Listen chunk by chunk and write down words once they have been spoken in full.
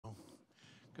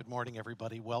Good morning,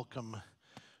 everybody. Welcome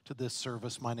to this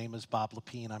service. My name is Bob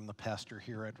Lapine. I'm the pastor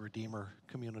here at Redeemer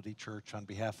Community Church. On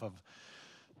behalf of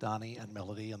Donnie and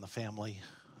Melody and the family,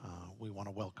 we want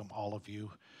to welcome all of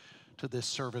you to this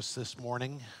service this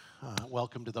morning.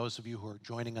 Welcome to those of you who are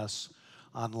joining us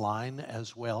online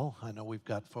as well. I know we've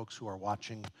got folks who are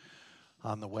watching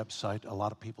on the website, a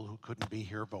lot of people who couldn't be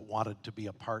here but wanted to be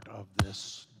a part of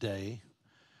this day.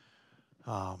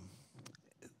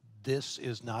 This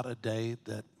is not a day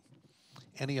that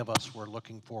any of us were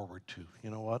looking forward to. You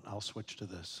know what? I'll switch to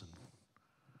this.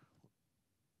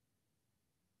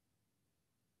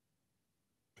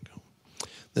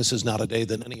 This is not a day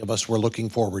that any of us were looking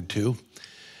forward to.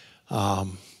 Well,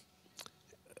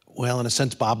 in a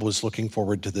sense, Bob was looking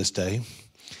forward to this day.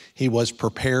 He was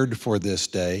prepared for this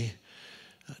day.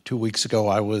 2 weeks ago,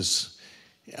 I was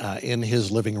in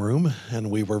his living room, and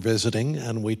we were visiting,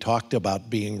 and we talked about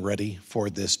being ready for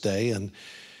this day, and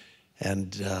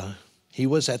he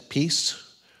was at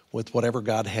peace with whatever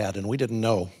God had, and we didn't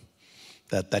know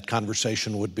that that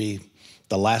conversation would be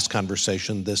the last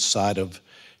conversation this side of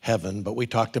heaven, but we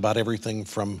talked about everything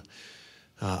from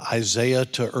Isaiah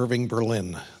to Irving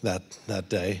Berlin that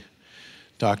day.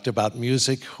 Talked about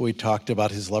music, we talked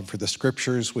about his love for the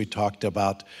scriptures, we talked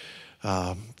about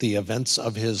the events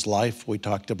of his life. We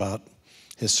talked about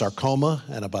his sarcoma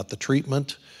and about the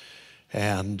treatment.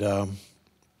 And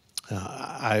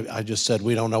I just said,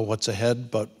 we don't know what's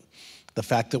ahead, but the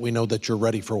fact that we know that you're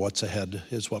ready for what's ahead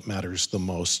is what matters the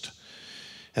most.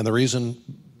 And the reason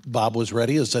Bob was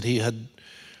ready is that he had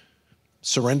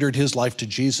surrendered his life to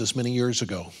Jesus many years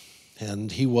ago.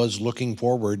 And he was looking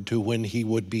forward to when he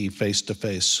would be face to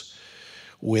face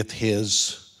with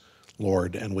his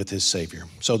Lord and with his Savior.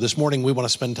 So this morning we want to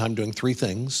spend time doing three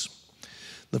things.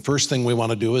 The first thing we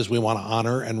want to do is we want to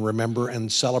honor and remember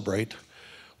and celebrate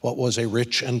what was a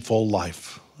rich and full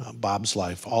life, Bob's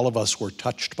life. All of us were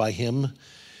touched by him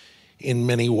in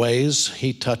many ways.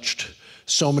 He touched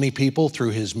so many people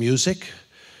through his music,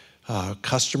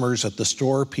 customers at the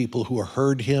store, people who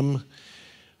heard him.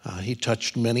 He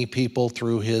touched many people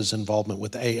through his involvement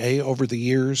with AA over the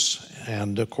years,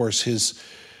 and of course his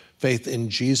faith in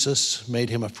Jesus made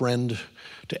him a friend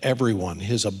to everyone.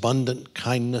 His abundant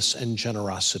kindness and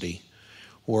generosity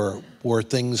were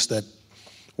things that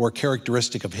were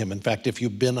characteristic of him. In fact, if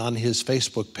you've been on his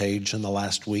Facebook page in the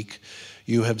last week,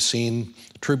 you have seen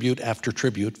tribute after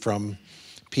tribute from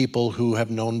people who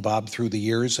have known Bob through the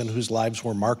years and whose lives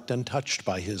were marked and touched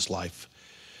by his life.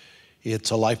 It's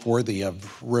a life worthy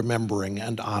of remembering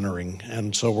and honoring,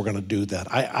 and so we're going to do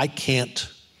that. I can't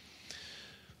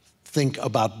think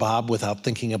about Bob without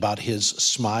thinking about his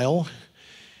smile.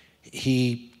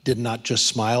 He did not just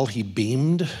smile, he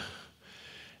beamed,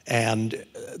 and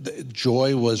the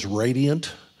joy was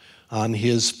radiant on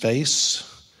his face.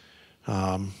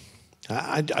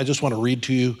 I just want to read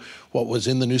to you what was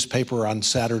in the newspaper on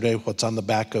Saturday, what's on the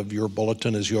back of your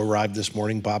bulletin as you arrived this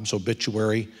morning, Bob's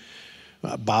obituary.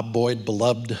 Bob Boyd,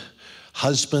 beloved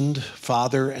husband,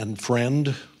 father, and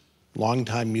friend,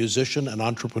 longtime musician and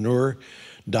entrepreneur,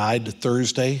 died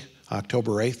Thursday,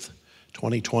 October 8th,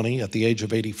 2020, at the age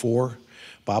of 84.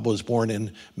 Bob was born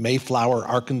in Mayflower,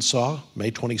 Arkansas,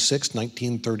 May 26,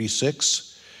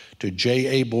 1936, to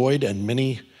J.A. Boyd and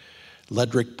Minnie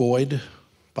Ledrick Boyd.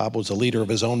 Bob was a leader of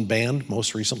his own band,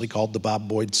 most recently called the Bob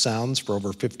Boyd Sounds, for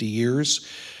over 50 years,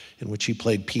 in which he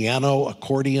played piano,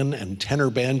 accordion, and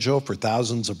tenor banjo for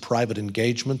thousands of private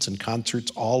engagements and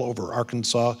concerts all over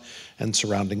Arkansas and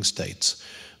surrounding states.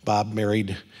 Bob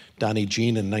married Donnie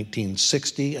Jean in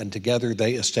 1960, and together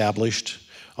they established,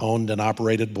 owned, and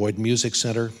operated Boyd Music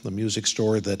Center, the music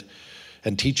store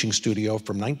and teaching studio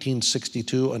from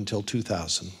 1962 until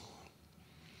 2000.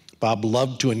 Bob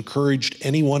loved to encourage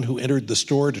anyone who entered the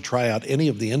store to try out any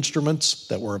of the instruments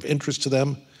that were of interest to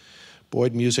them.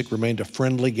 Boyd Music remained a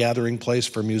friendly gathering place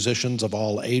for musicians of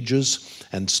all ages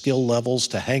and skill levels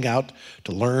to hang out,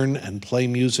 to learn, and play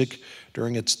music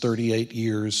during its 38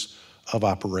 years of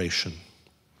operation.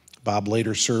 Bob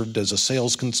later served as a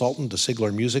sales consultant to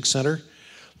Sigler Music Center,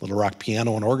 Little Rock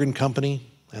Piano and Organ Company,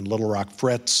 and Little Rock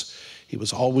Frets. He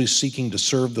was always seeking to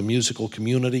serve the musical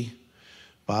community.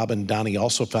 Bob and Donnie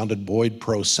also founded Boyd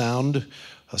Pro Sound,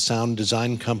 a sound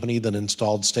design company that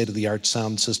installed state-of-the-art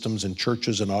sound systems in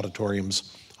churches and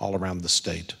auditoriums all around the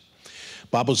state.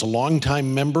 Bob was a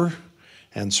longtime member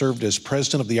and served as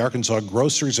president of the Arkansas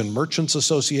Grocers and Merchants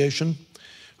Association,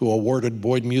 who awarded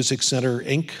Boyd Music Center,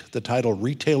 Inc. the title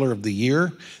Retailer of the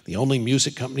Year, the only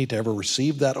music company to ever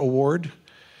receive that award.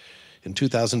 In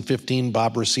 2015,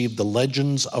 Bob received the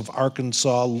Legends of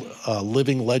Arkansas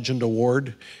Living Legend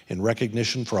Award in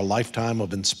recognition for a lifetime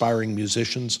of inspiring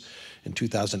musicians In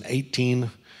 2018,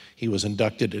 he was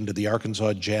inducted into the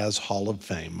Arkansas Jazz Hall of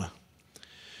Fame.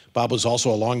 Bob was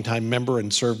also a longtime member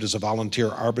and served as a volunteer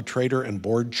arbitrator and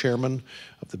board chairman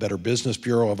of the Better Business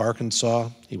Bureau of Arkansas.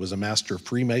 He was a master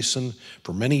Freemason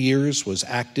for many years, was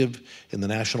active in the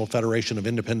National Federation of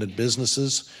Independent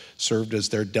Businesses, served as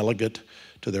their delegate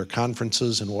to their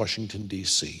conferences in Washington,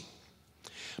 D.C.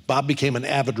 Bob became an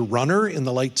avid runner in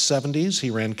the late 70s.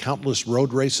 He ran countless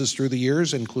road races through the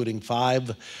years, including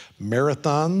 5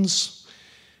 marathons.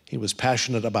 He was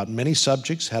passionate about many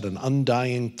subjects, had an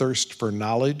undying thirst for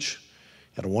knowledge,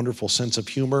 had a wonderful sense of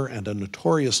humor, and a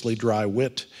notoriously dry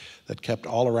wit that kept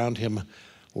all around him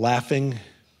laughing.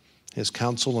 His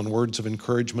counsel and words of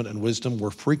encouragement and wisdom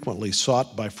were frequently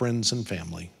sought by friends and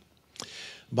family.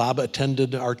 Bob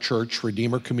attended our church,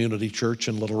 Redeemer Community Church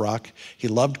in Little Rock. He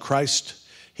loved Christ.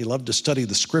 He loved to study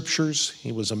the scriptures.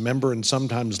 He was a member and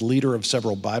sometimes leader of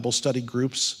several Bible study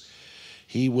groups.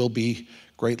 He will be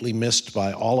greatly missed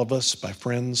by all of us, by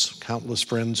friends, countless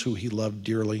friends who he loved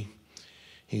dearly.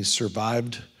 He's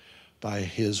survived by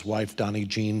his wife, Donnie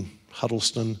Jean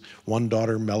Huddleston, one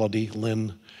daughter, Melody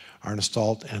Lynn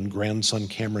Arnestalt, and grandson,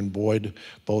 Cameron Boyd,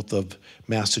 both of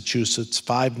Massachusetts,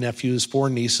 5 nephews, 4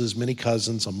 nieces, many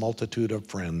cousins, a multitude of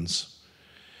friends.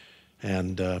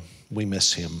 And we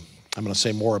miss him. I'm going to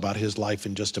say more about his life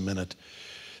in just a minute.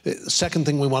 The second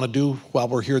thing we want to do while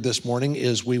we're here this morning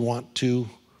is we want to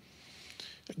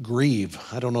grieve.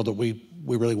 I don't know that we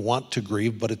really want to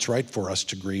grieve, but it's right for us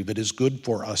to grieve. It is good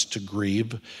for us to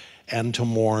grieve and to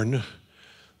mourn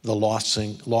the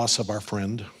loss of our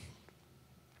friend.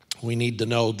 We need to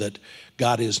know that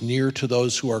God is near to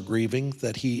those who are grieving,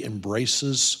 that he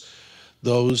embraces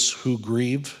those who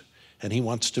grieve, and he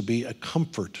wants to be a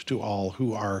comfort to all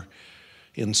who are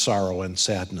in sorrow and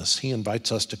sadness. He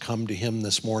invites us to come to him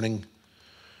this morning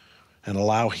and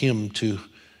allow him to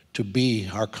be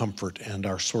our comfort and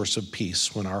our source of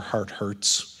peace when our heart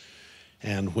hurts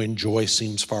and when joy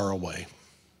seems far away.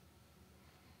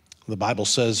 The Bible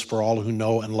says, for all who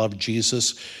know and love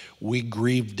Jesus, we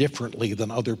grieve differently than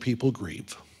other people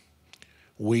grieve.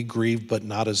 We grieve, but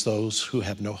not as those who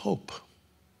have no hope.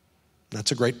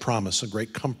 That's a great promise, a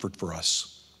great comfort for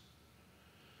us.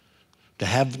 To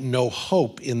have no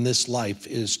hope in this life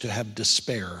is to have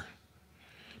despair.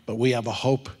 But we have a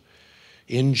hope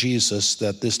in Jesus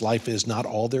that this life is not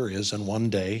all there is, and one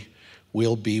day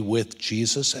we'll be with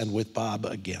Jesus and with Bob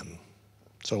again.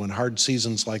 So in hard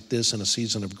seasons like this, in a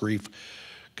season of grief,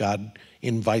 God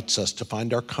invites us to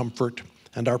find our comfort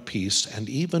and our peace, and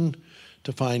even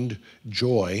to find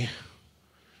joy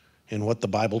in what the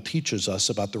Bible teaches us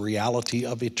about the reality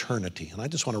of eternity. And I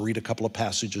just want to read a couple of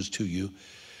passages to you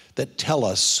that tell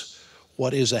us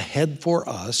what is ahead for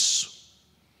us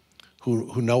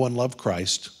who know and love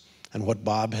Christ, and what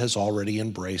Bob has already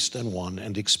embraced and won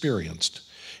and experienced.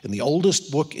 In the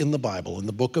oldest book in the Bible, in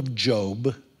the book of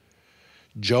Job,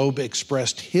 Job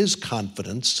expressed his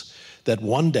confidence that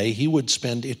one day he would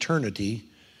spend eternity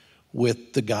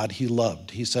with the God he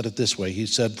loved. He said it this way. He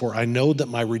said, "For I know that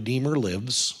my Redeemer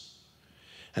lives,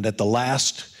 and at the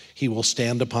last he will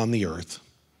stand upon the earth.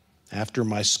 After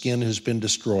my skin has been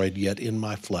destroyed, yet in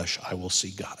my flesh I will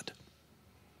see God."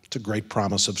 It's a great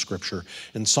promise of Scripture.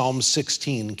 In Psalm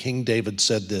 16, King David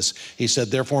said this. He said,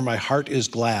 "Therefore my heart is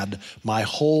glad, my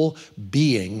whole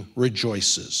being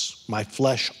rejoices. My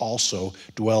flesh also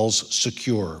dwells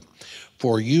secure.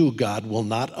 For you, God, will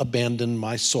not abandon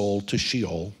my soul to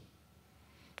Sheol,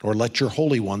 or let your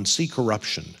Holy One see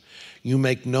corruption. You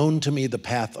make known to me the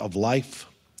path of life.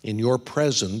 In your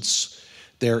presence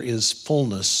there is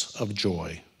fullness of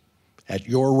joy. At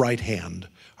your right hand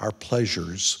are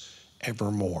pleasures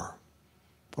evermore."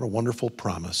 What a wonderful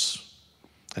promise.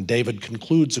 And David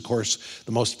concludes, of course,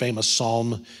 the most famous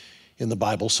psalm in the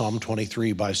Bible, Psalm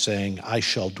 23, by saying, "I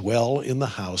shall dwell in the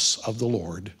house of the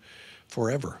Lord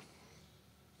forever."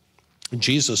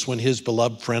 Jesus, when his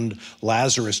beloved friend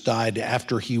Lazarus died,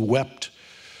 after he wept,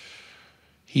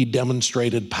 he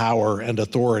demonstrated power and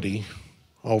authority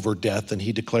over death, and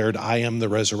he declared, "I am the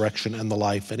resurrection and the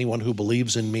life. Anyone who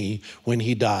believes in me when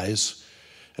he dies."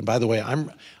 And by the way,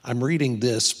 I'm reading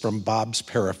this from Bob's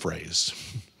paraphrase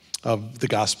of the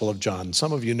Gospel of John.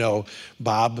 Some of you know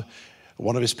Bob,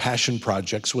 one of his passion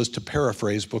projects was to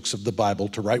paraphrase books of the Bible,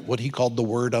 to write what he called the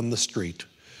word on the street.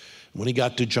 When he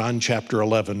got to John chapter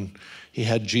 11, he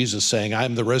had Jesus saying, "I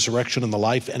am the resurrection and the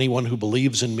life. Anyone who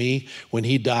believes in me, when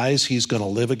he dies, he's going to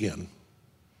live again.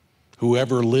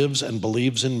 Whoever lives and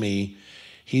believes in me,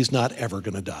 he's not ever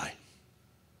going to die."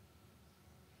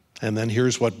 And then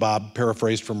here's what Bob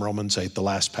paraphrased from Romans 8, the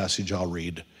last passage I'll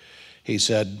read. He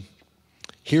said,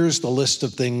 "Here's the list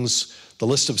of things, the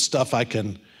list of stuff I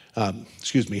can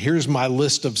Here's my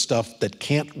list of stuff that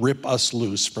can't rip us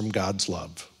loose from God's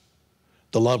love.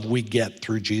 The love we get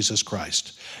through Jesus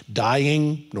Christ.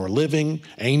 Dying nor living,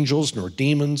 angels nor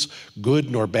demons,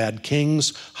 good nor bad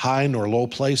kings, high nor low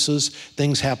places,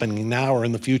 things happening now or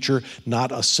in the future,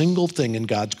 not a single thing in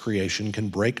God's creation can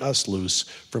break us loose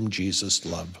from Jesus'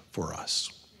 love for us.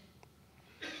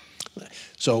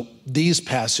 So these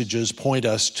passages point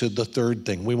us to the third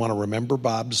thing. We want to remember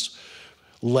Bob's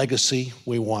legacy.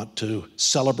 We want to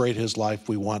celebrate his life.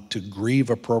 We want to grieve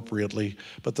appropriately.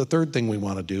 But the third thing we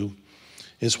want to do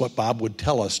is what Bob would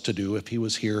tell us to do if he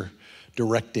was here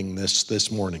directing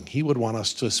this morning. He would want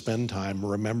us to spend time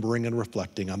remembering and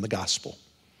reflecting on the gospel,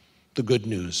 the good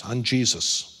news, on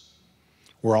Jesus.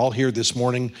 We're all here this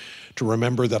morning to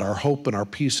remember that our hope and our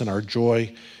peace and our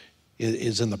joy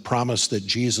is in the promise that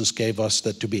Jesus gave us,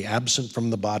 that to be absent from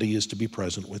the body is to be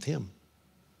present with him.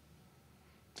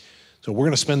 So we're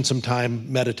going to spend some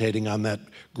time meditating on that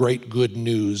great good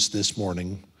news this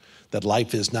morning, that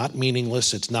life is not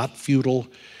meaningless, it's not futile,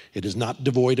 it is not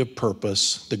devoid of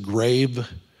purpose. The grave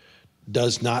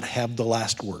does not have the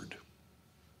last word.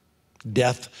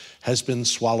 Death has been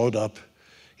swallowed up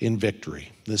in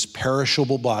victory. This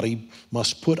perishable body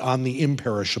must put on the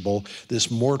imperishable.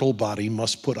 This mortal body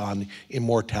must put on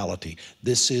immortality.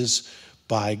 This is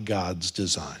by God's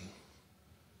design.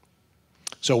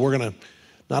 So we're going to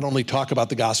not only talk about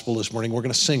the gospel this morning, we're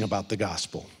going to sing about the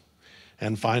gospel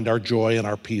and find our joy and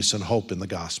our peace and hope in the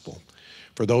gospel.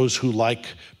 For those who, like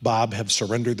Bob, have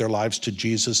surrendered their lives to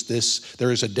Jesus,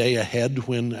 there is a day ahead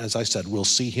when, as I said, we'll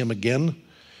see him again.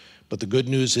 But the good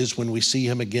news is when we see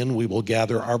him again, we will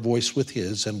gather our voice with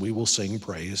his and we will sing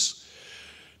praise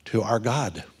to our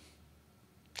God.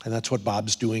 And that's what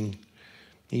Bob's doing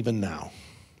even now.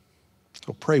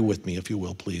 So pray with me, if you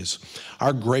will, please.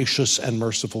 Our gracious and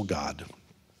merciful God,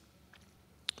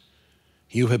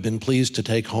 you have been pleased to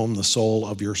take home the soul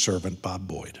of your servant, Bob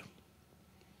Boyd.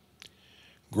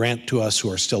 Grant to us who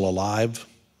are still alive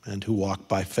and who walk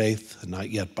by faith and not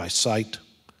yet by sight.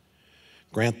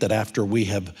 Grant that after we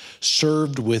have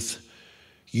served with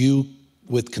you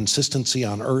with consistency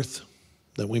on earth,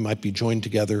 that we might be joined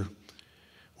together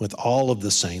with all of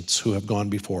the saints who have gone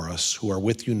before us, who are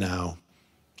with you now,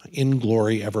 in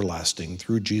glory everlasting,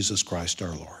 through Jesus Christ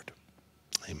our Lord.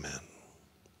 Amen.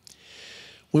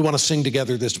 We want to sing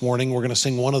together this morning. We're going to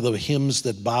sing one of the hymns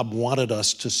that Bob wanted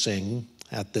us to sing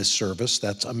at this service.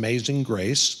 That's Amazing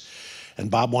Grace. And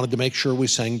Bob wanted to make sure we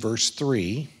sang verse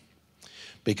 3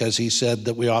 because he said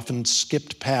that we often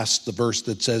skipped past the verse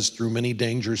that says, through many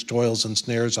dangers, toils, and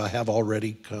snares I have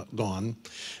already gone.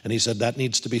 And he said that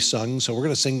needs to be sung. So we're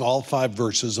going to sing all 5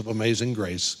 verses of Amazing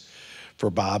Grace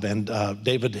for Bob. And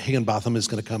David Higginbotham is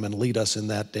going to come and lead us in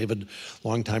that. David,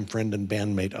 longtime friend and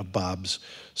bandmate of Bob's.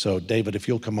 So David, if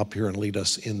you'll come up here and lead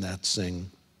us in that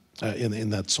in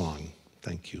that song.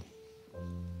 Thank you.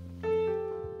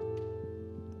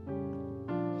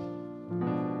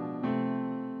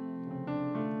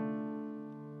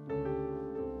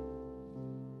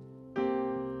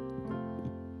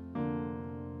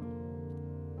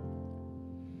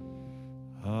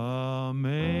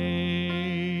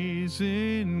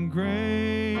 Amazing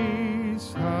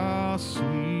grace, how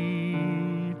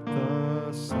sweet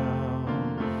the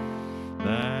sound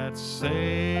that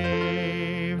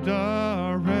saved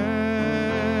a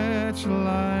wretch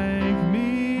like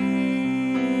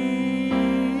me.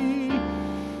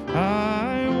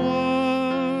 I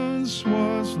once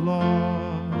was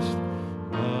lost,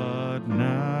 but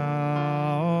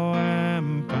now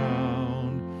am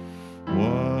found,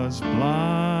 was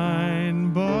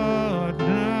blind, but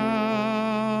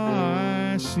now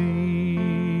I see.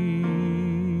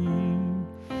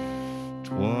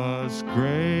 'Twas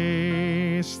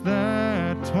grace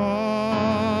that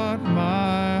taught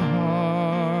my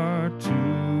heart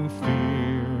to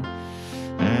fear,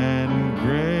 and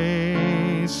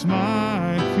grace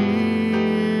my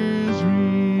fears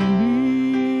relieved.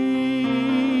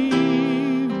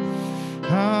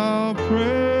 How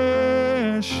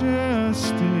precious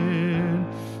did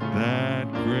that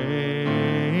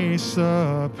grace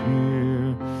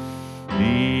appear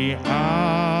the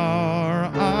hour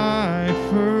I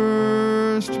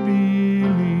first believed.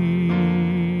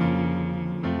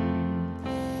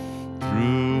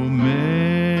 Through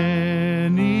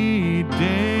many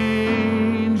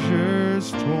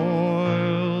dangers,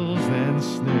 toils, and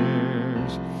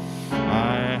snares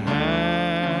I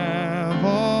have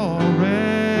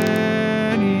already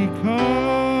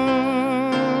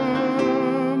come.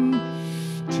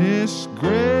 'Tis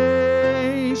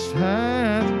grace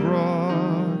hath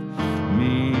brought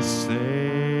me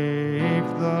safe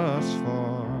thus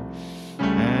far,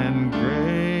 and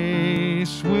grace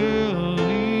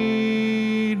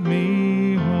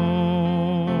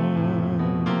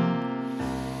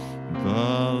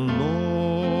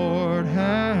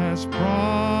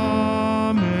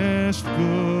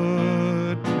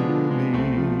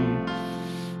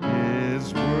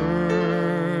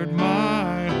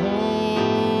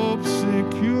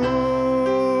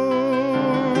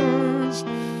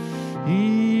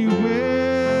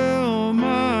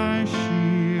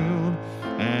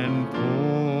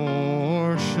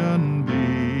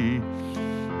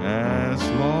as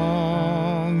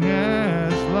long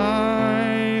as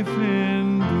life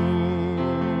endures.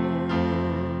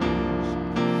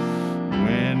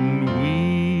 When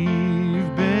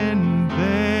we've been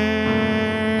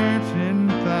there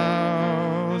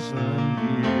 10,000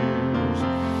 years,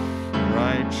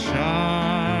 bright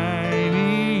shining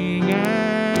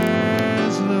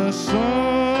as the sun,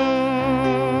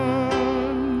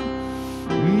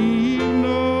 we've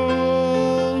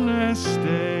no less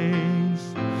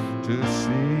days to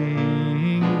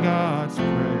sing God's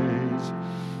praise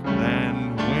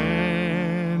than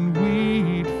when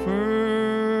we'd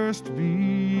first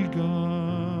begun.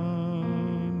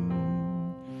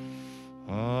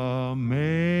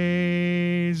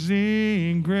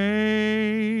 Amazing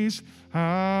grace,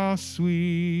 how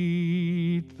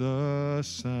sweet the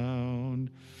sound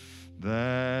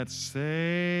that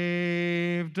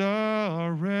saved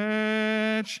a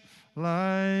wretch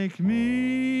like me.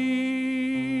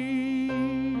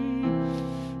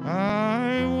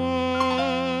 I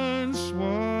once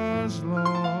was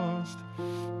lost,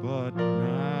 but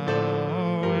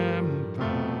now am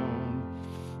found,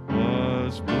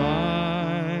 was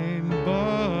blind,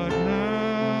 but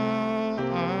now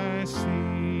I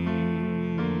see.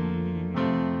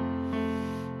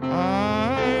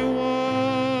 I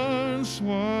once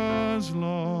was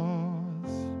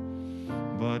lost,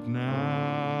 but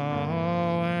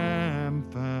now am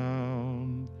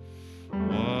found,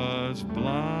 was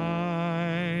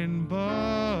blind,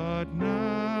 but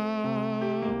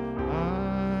now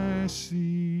I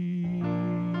see.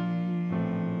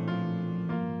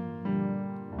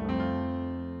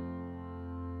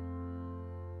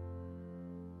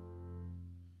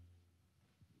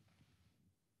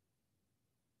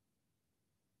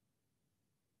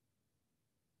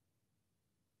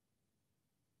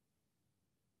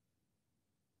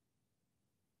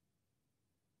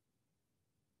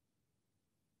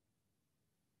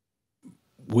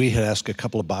 We had asked a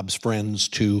couple of Bob's friends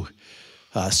to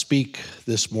speak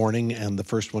this morning, and the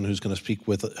first one who's going to speak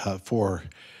for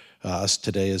us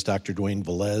today is Dr. Dwayne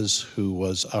Velez, who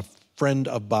was a friend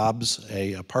of Bob's,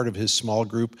 a part of his small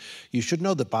group. You should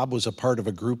know that Bob was a part of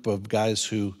a group of guys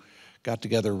who got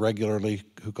together regularly,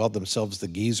 who called themselves the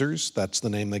Geezers. That's the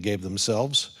name they gave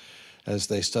themselves as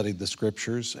they studied the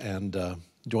scriptures. And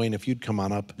Dwayne, if you'd come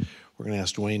on up, we're going to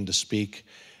ask Dwayne to speak.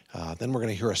 Then we're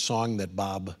going to hear a song that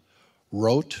Bob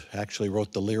actually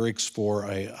wrote the lyrics for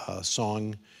a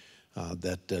song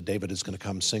that David is going to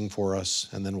come sing for us,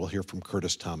 and then we'll hear from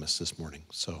Curtis Thomas this morning.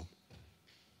 So,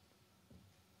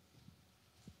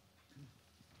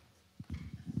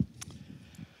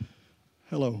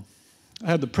 hello. I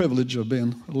had the privilege of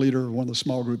being a leader of one of the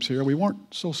small groups here. We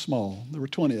weren't so small. There were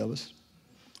 20 of us,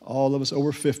 all of us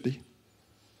over 50.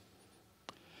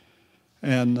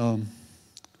 And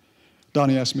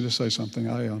Donnie asked me to say something.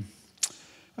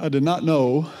 I did not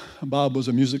know Bob was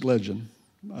a music legend.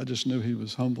 I just knew he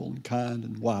was humble and kind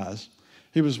and wise.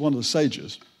 He was one of the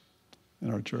sages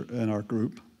in our church, in our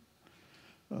group.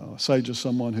 Sage is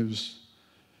someone who's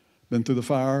been through the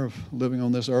fire of living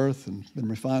on this earth and been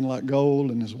refined like gold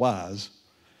and is wise.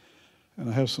 And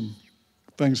I have some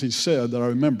things he said that I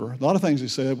remember. A lot of things he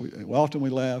said, often we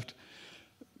laughed.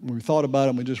 When we thought about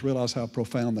them, we just realized how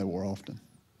profound they were often.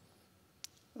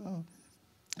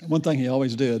 One thing he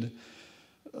always did,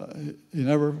 he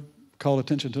never called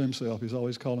attention to himself. He's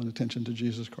always calling attention to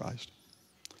Jesus Christ.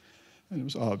 And it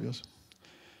was obvious.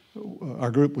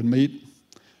 Our group would meet,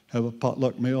 have a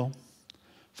potluck meal,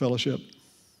 fellowship,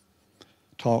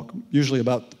 talk, usually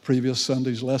about the previous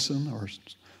Sunday's lesson,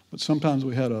 but sometimes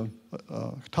we had a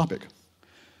topic.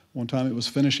 One time it was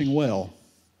finishing well.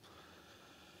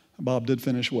 Bob did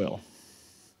finish well.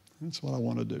 That's what I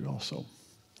want to do also.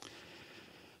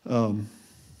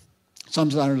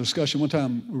 Sometimes in our discussion, one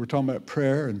time we were talking about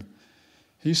prayer, and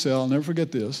he said, I'll never forget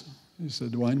this. He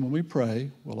said, Dwayne, when we pray,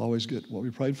 we'll always get what we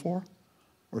prayed for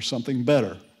or something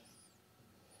better.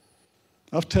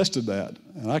 I've tested that,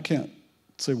 and I can't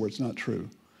say where it's not true.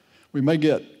 We may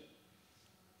get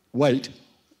weight.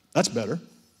 That's better.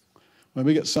 When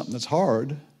we get something that's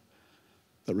hard,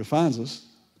 that refines us,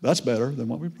 that's better than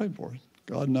what we prayed for.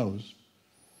 God knows.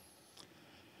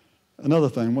 Another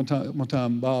thing, one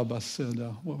time, Bob, I said,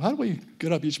 well, how do we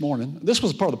get up each morning? This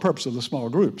was part of the purpose of the small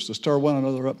groups, to stir one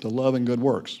another up to love and good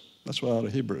works. That's right out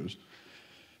of Hebrews.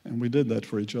 And we did that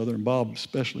for each other, and Bob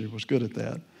especially was good at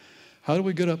that. How do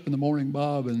we get up in the morning,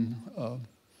 Bob, and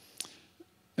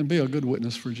be a good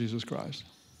witness for Jesus Christ?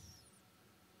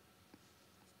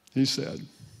 He said,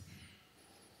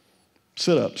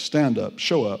 sit up, stand up,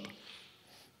 show up,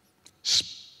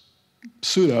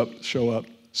 suit up, show up,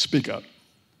 speak up,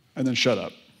 and then shut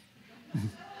up.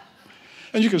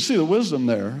 And you can see the wisdom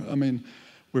there. I mean,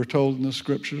 we're told in the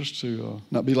scriptures to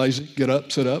not be lazy, get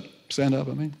up, sit up, stand up,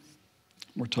 I mean.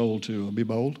 We're told to be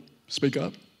bold, speak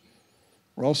up.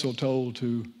 We're also told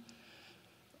to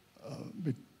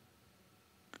be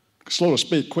slow to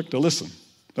speak, quick to listen.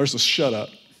 There's the shut up.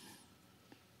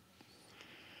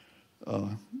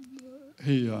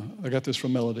 I got this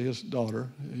from Melody, his daughter.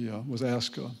 He was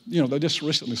asked, they just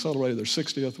recently celebrated their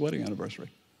 60th wedding anniversary.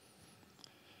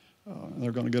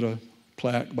 They're going to get a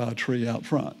plaque by a tree out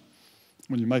front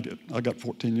when you make it. I got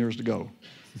 14 years to go.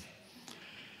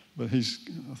 But I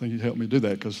think he'd help me do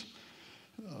that because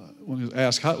when he was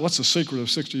asked, what's the secret of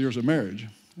 60 years of marriage?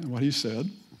 And what he said,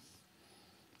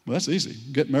 well, that's easy.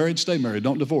 Get married, stay married,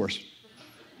 don't divorce.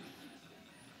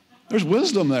 There's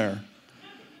wisdom there.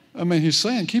 I mean, he's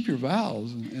saying keep your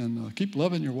vows and keep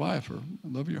loving your wife or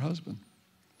loving your husband.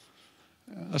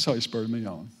 That's how he spurred me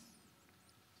on.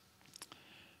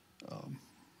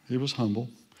 He was humble.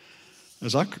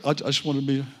 As I just want to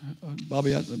be,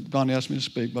 Donnie asked me to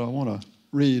speak, but I want to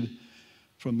read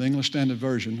from the English Standard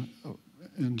Version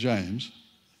in James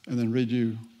and then read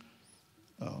you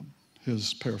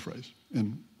his paraphrase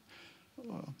in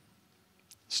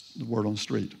the Word on the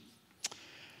Street.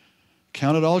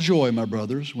 Count it all joy, my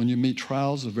brothers, when you meet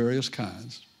trials of various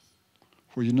kinds,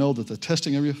 for you know that the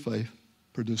testing of your faith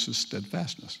produces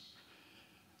steadfastness.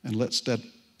 And let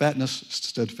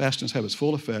steadfastness have its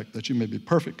full effect, that you may be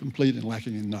perfect, complete, and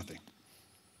lacking in nothing.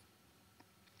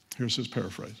 Here's his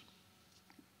paraphrase.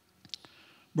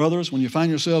 Brothers, when you find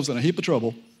yourselves in a heap of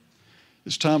trouble,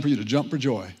 it's time for you to jump for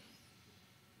joy.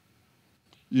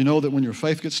 You know that when your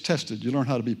faith gets tested, you learn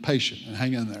how to be patient and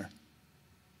hang in there.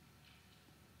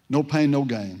 No pain, no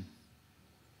gain.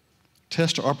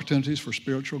 Tests are opportunities for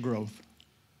spiritual growth.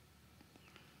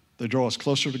 They draw us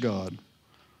closer to God.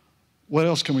 What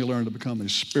else can we learn to become a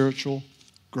spiritual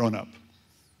grown-up?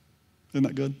 Isn't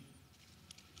that good?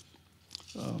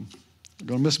 I'm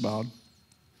going to miss Bob.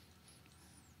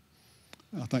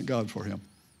 I thank God for him.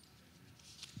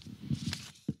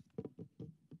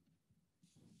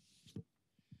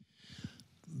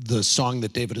 The song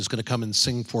that David is going to come and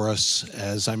sing for us,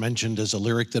 as I mentioned, is a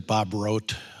lyric that Bob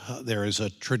wrote. There is a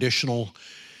traditional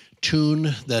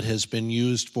tune that has been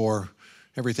used for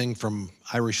everything from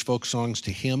Irish folk songs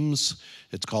to hymns.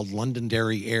 It's called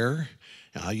Londonderry Air.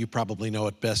 You probably know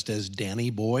it best as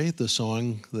Danny Boy, the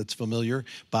song that's familiar.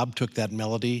 Bob took that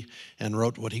melody and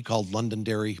wrote what he called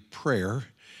Londonderry Prayer.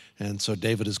 And so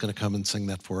David is going to come and sing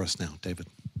that for us now. David.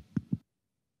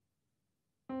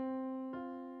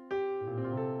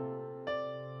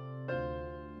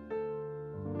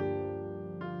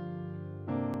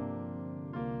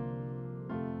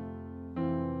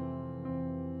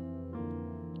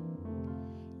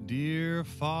 Dear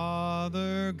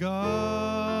Father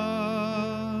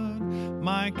God,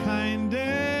 my kind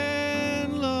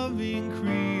and loving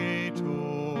Creator,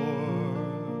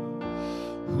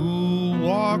 who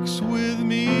walks with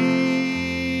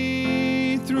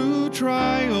me through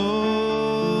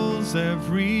trials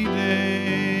every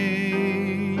day,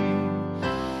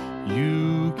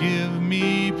 you give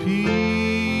me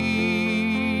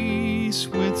peace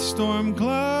with storm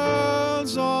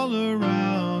clouds all around.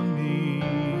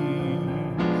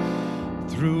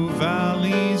 Through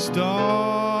valleys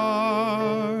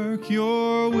dark,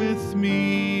 you're with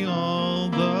me all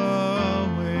the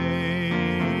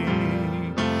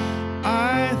way.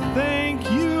 I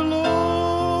thank you,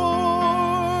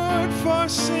 Lord, for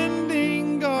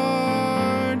sending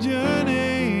guardian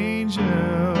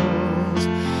angels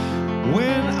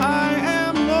when I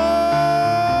am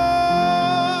lost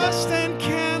and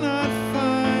cannot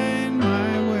find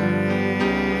my way.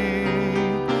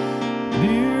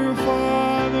 Dear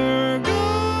Father God,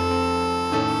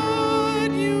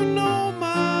 you know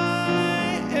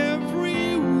my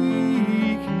every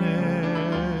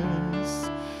weakness.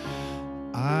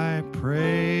 I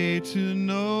pray to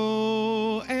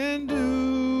know and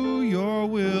do your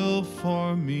will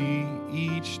for me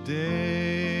each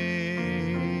day.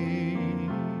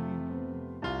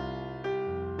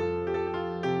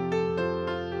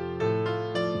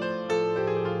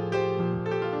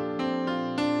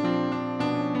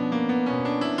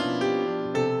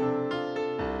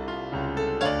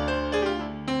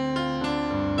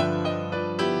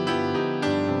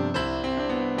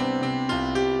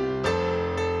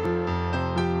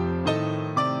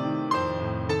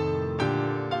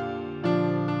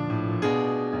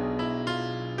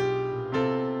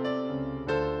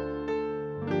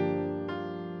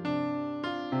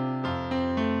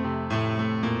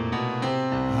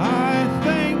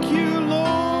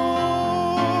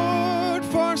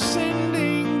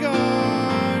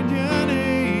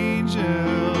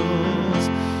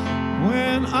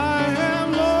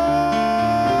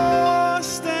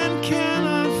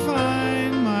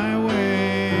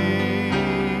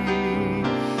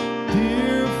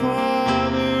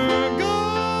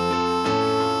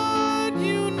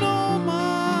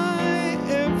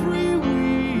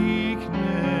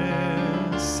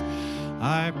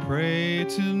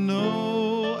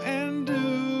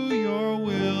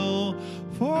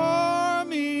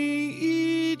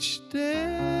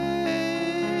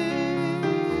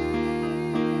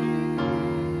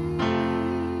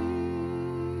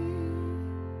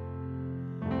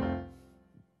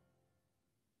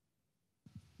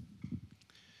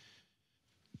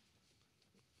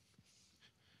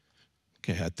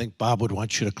 Okay, I think Bob would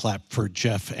want you to clap for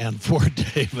Jeff and for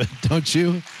David, don't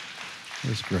you?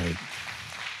 That's great.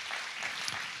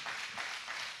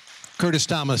 Curtis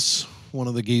Thomas, one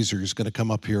of the geezers, is going to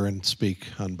come up here and speak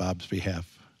on Bob's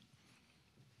behalf.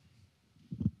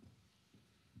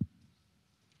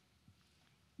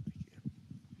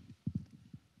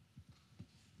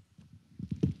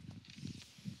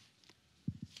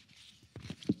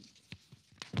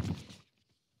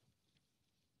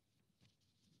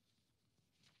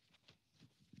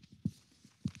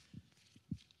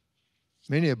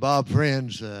 Many of Bob's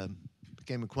friends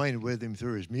became acquainted with him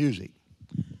through his music,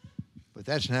 but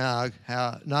that's not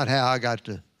how I got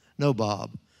to know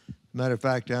Bob. Matter of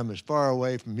fact, I'm as far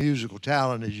away from musical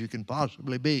talent as you can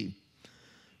possibly be.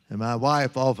 And my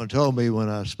wife often told me when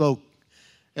I spoke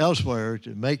elsewhere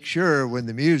to make sure when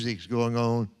the music's going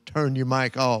on, turn your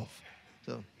mic off.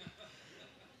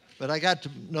 But I got to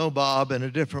know Bob in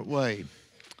a different way.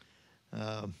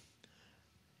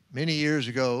 Many years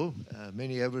ago,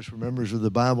 many of us were members of the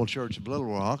Bible Church of Little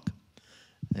Rock,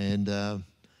 and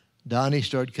Donnie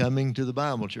started coming to the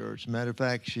Bible Church. Matter of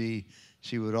fact, she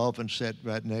would often sit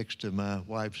right next to my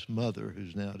wife's mother,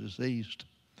 who's now deceased,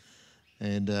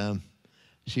 and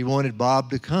she wanted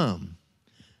Bob to come,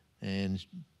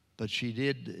 but she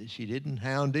didn't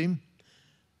hound him.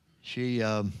 She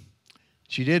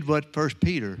did what First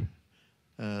Peter.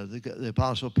 The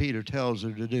Apostle Peter tells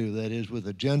her to do, that is, with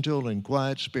a gentle and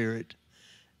quiet spirit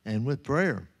and with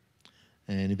prayer.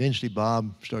 And eventually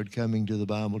Bob started coming to the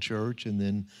Bible Church, and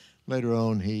then later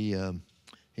on he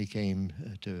came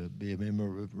to be a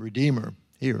member of Redeemer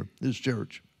here, this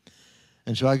church.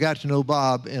 And so I got to know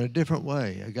Bob in a different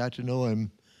way. I got to know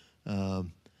him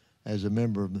as a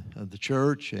member of the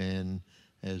church and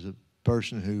as a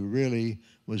person who really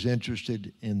was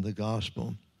interested in the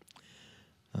gospel.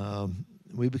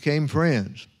 We became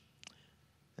friends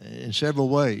in several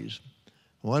ways.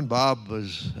 One, Bob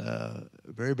was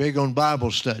very big on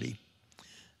Bible study,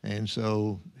 and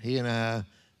so he and I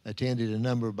attended a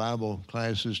number of Bible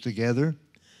classes together.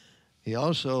 He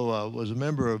also was a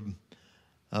member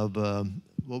of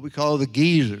what we call the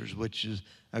Geezers, which is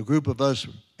a group of us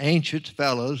ancient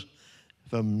fellows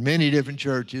from many different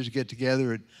churches get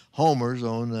together at Homer's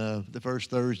on the first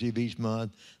Thursday of each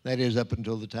month. That is up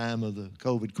until the time of the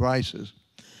COVID crisis.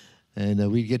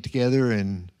 And we'd get together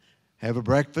and have a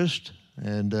breakfast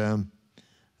and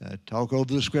talk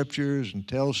over the scriptures and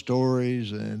tell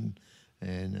stories and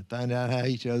find out how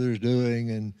each other's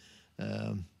doing.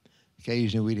 And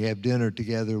occasionally we'd have dinner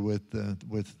together with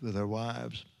our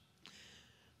wives,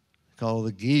 called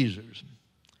the Geezers.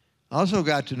 I also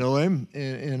got to know him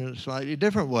in a slightly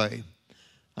different way.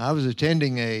 I was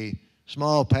attending a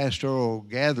small pastoral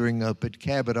gathering up at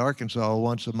Cabot, Arkansas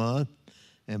once a month,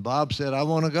 and Bob said, I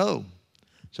want to go.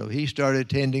 So he started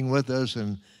attending with us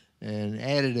and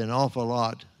added an awful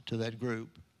lot to that group.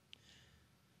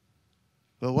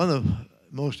 But one of the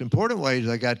most important ways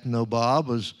I got to know Bob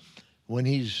was when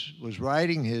he was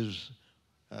writing his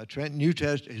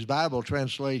his Bible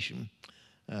translation,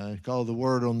 called The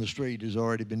Word on the Street, has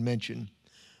already been mentioned.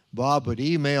 Bob would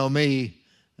email me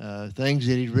things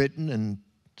that he'd written and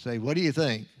say, what do you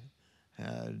think?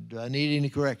 Do I need any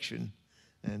correction?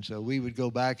 And so we would go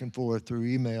back and forth through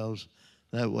emails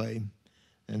that way.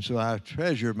 And so I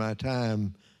treasure my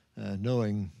time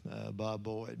knowing Bob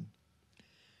Boyd.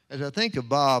 As I think of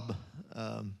Bob,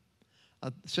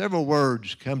 several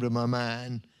words come to my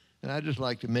mind, and I'd just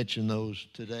like to mention those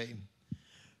today.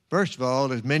 First of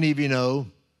all, as many of you know,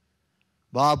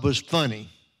 Bob was funny.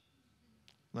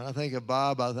 When I think of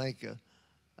Bob, I think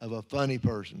of a funny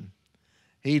person.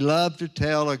 He loved to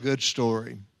tell a good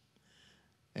story.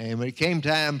 And when it came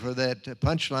time for that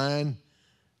punchline,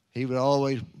 he would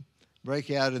always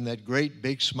break out in that great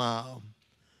big smile.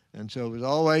 And so it was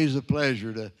always a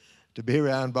pleasure to be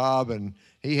around Bob. And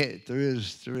he had, through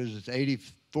his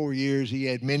 84 years, he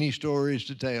had many stories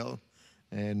to tell.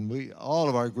 And all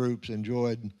of our groups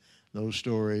enjoyed those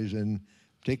stories, and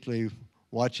particularly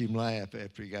watch him laugh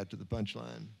after he got to the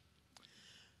punchline.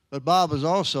 But Bob was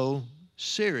also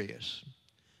serious.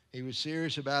 He was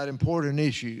serious about important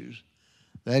issues.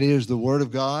 That is the Word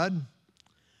of God,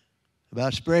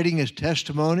 about spreading his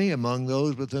testimony among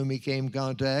those with whom he came in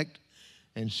contact,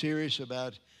 and serious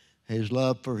about his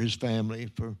love for his family,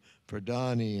 for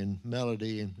Donnie and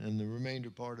Melody and the remainder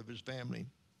part of his family.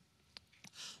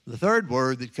 The third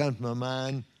word that comes to my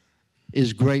mind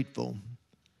is grateful.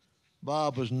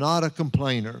 Bob was not a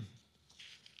complainer.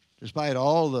 Despite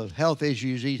all the health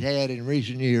issues he'd had in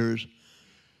recent years,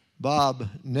 Bob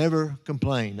never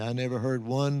complained. I never heard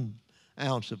 1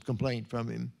 ounce of complaint from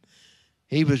him.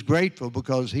 He was grateful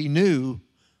because he knew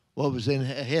what was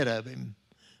ahead of him.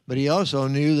 But he also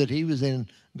knew that he was in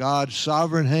God's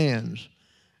sovereign hands,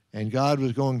 and God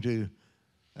was going to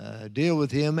deal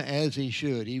with him as he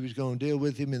should. He was going to deal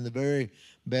with him in the very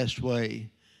best way.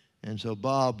 And so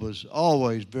Bob was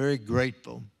always very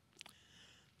grateful.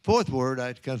 Fourth word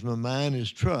that comes to my mind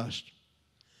is trust.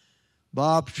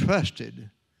 Bob trusted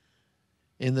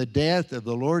in the death of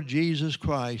the Lord Jesus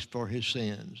Christ for his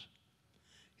sins.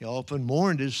 He often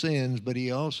mourned his sins, but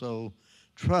he also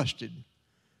trusted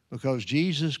because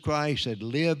Jesus Christ had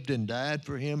lived and died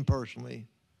for him personally,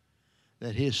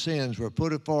 that his sins were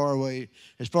put as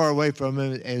far away from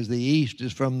him as the east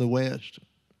is from the west.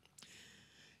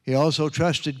 He also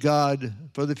trusted God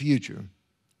for the future.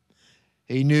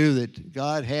 He knew that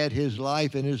God had his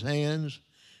life in his hands,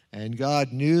 and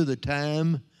God knew the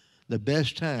time, the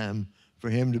best time for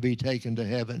him to be taken to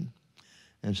heaven.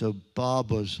 And so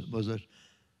Bob was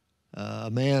a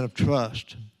man of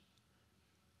trust.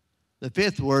 The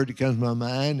fifth word that comes to my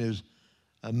mind is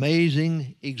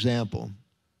amazing example.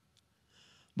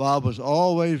 Bob was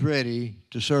always ready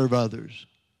to serve others.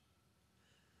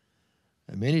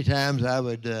 And many times I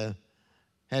would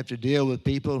have to deal with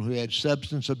people who had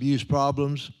substance abuse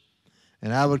problems,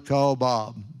 and I would call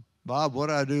Bob. Bob, what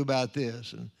do I do about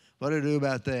this? And what do I do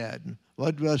about that? And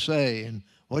what do I say? And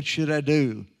what should I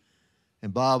do?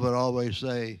 And Bob would always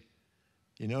say,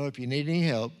 you know, if you need any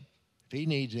help, if he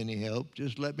needs any help,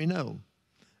 just let me know.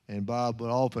 And Bob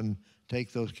would often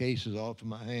take those cases off of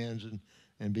my hands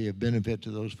and be a benefit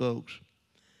to those folks.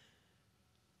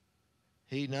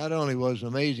 He not only was an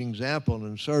amazing example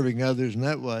in serving others in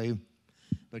that way,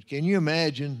 but can you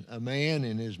imagine a man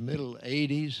in his middle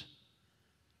 80s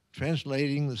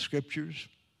translating the scriptures?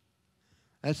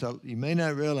 You may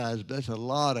not realize, but that's a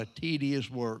lot of tedious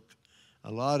work,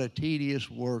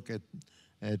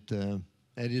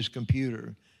 at his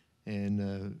computer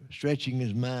and stretching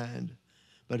his mind.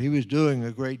 But he was doing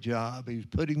a great job. He was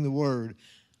putting the word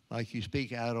like you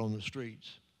speak out on the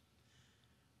streets.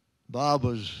 Bob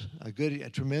was a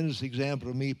tremendous example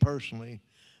of me personally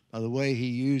by the way he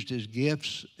used his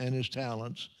gifts and his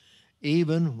talents,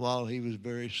 even while he was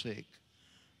very sick.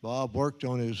 Bob worked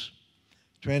on his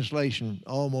translation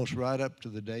almost right up to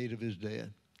the date of his death.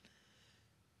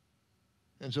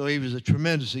 And so he was a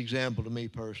tremendous example to me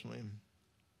personally.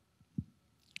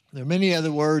 There are many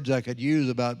other words I could use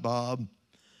about Bob,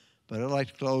 but I'd like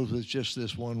to close with just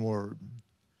this one word.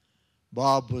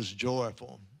 Bob was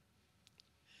joyful.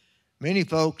 Many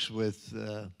folks with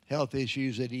health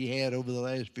issues that he had over the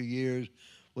last few years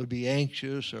would be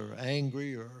anxious or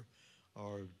angry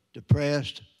or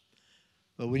depressed.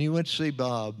 But when you went to see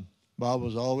Bob, Bob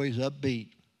was always upbeat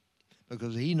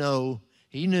because he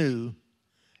knew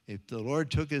if the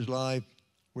Lord took his life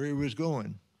where he was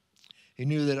going, he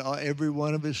knew that every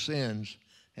one of his sins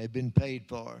had been paid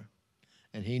for.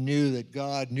 And he knew that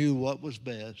God knew what was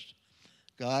best.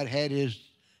 God had his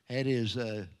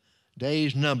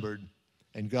days numbered,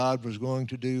 and God was going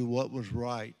to do what was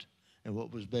right and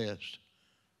what was best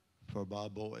for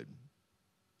Bob Boyd.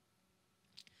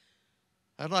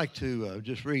 I'd like to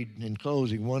just read in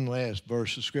closing one last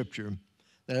verse of Scripture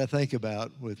that I think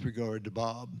about with regard to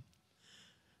Bob.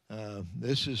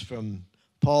 This is from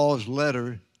Paul's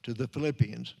letter to the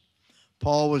Philippians.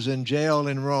 Paul was in jail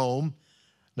in Rome,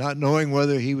 not knowing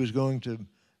whether he was going to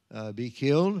be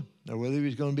killed or whether he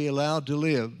was going to be allowed to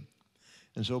live.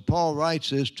 And so Paul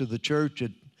writes this to the church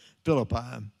at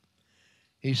Philippi.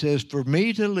 He says, "For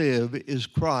me to live is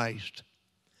Christ,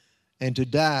 and to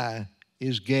die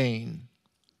is gain.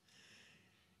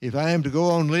 If I am to go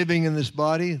on living in this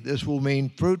body, this will mean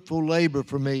fruitful labor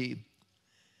for me.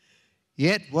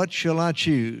 Yet what shall I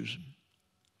choose?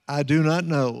 I do not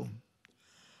know.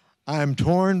 I am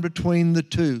torn between the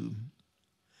two.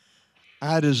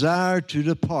 I desire to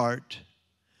depart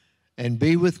and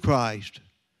be with Christ,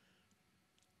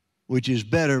 which is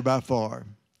better by far."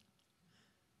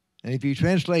 And if you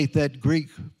translate that Greek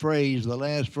phrase, the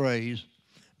last phrase,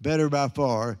 better by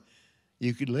far,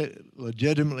 you could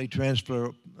legitimately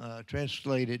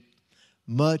translate it,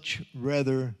 much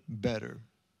rather better.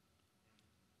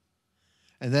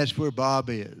 And that's where Bob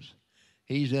is.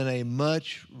 He's in a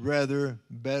much rather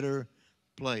better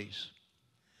place.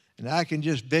 And I can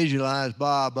just visualize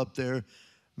Bob up there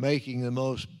making the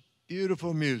most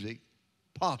beautiful music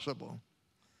possible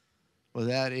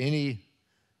without any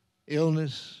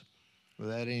illness,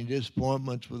 without any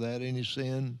disappointments, without any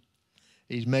sin.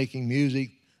 He's making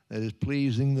music that is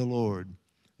pleasing the Lord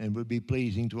and would be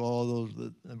pleasing to all those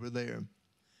that were there.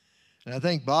 And I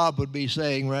think Bob would be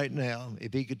saying right now,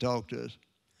 if he could talk to us,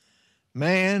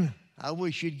 "Man, I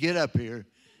wish you'd get up here.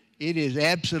 It is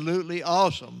absolutely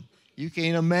awesome. You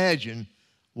can't imagine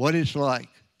what it's like.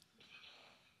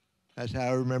 That's how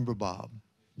I remember Bob.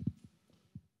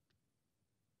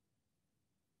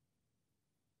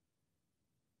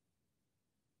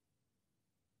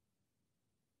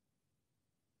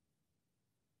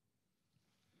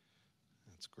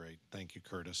 That's great. Thank you,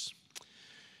 Curtis.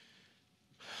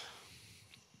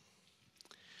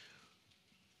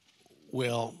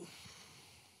 Well,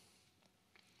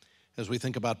 as we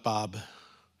think about Bob,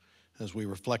 as we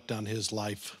reflect on his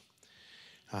life,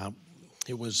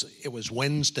 it was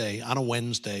Wednesday, on a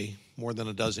Wednesday, more than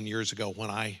a dozen years ago, when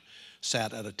I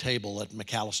sat at a table at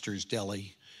McAllister's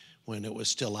Deli when it was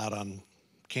still out on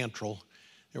Cantrell.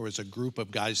 There was a group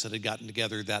of guys that had gotten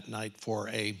together that night for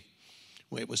it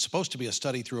was supposed to be a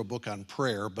study through a book on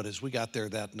prayer, but as we got there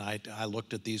that night, I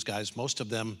looked at these guys, most of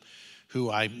them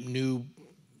who I knew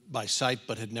by sight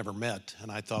but had never met,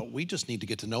 and I thought, we just need to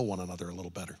get to know one another a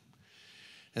little better.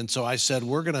 And so I said,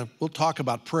 we'll talk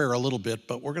about prayer a little bit,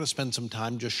 but we're gonna spend some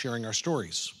time just sharing our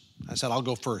stories. I said, I'll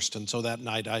go first. And so that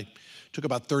night I took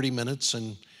about 30 minutes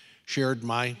and shared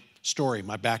my story,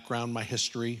 my background, my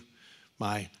history,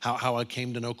 how I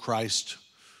came to know Christ,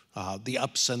 the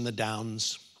ups and the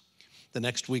downs. The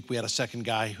next week we had a second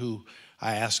guy who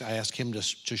I asked him to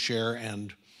share,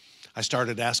 and I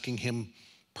started asking him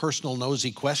personal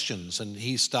nosy questions, and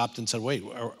he stopped and said, wait,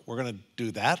 we're going to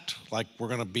do that? Like, we're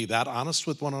going to be that honest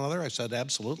with one another? I said,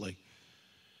 absolutely.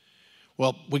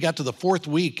 Well, we got to the fourth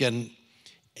week, and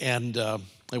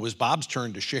it was Bob's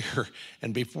turn to share,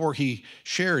 and before he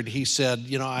shared, he said,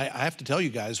 I have to tell you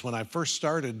guys, when I first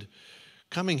started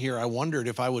coming here, I wondered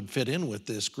if I would fit in with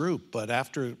this group, but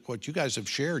after what you guys have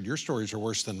shared, your stories are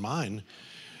worse than mine.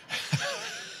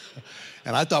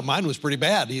 And I thought mine was pretty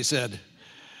bad. He said,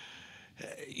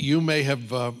 you may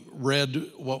have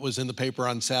read what was in the paper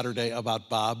on Saturday about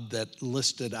Bob that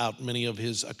listed out many of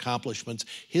his accomplishments.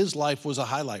 His life was a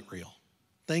highlight reel.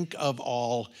 Think of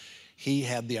all he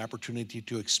had the opportunity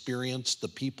to experience, the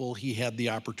people he had the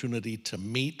opportunity to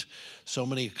meet, so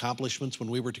many accomplishments.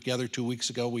 When we were together 2 weeks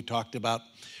ago, we talked about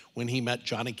when he met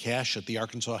Johnny Cash at the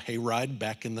Arkansas Hayride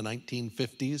back in the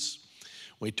 1950s.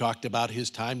 We talked about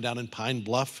his time down in Pine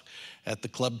Bluff at the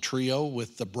Club Trio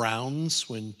with the Browns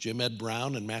when Jim Ed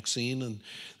Brown and Maxine and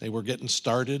they were getting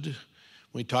started.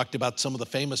 We talked about some of the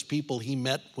famous people he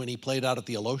met when he played out at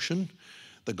the Alotian,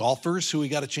 the golfers who he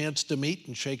got a chance to meet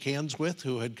and shake hands with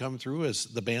who had come through as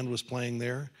the band was playing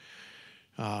there.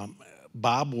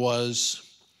 Bob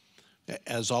was,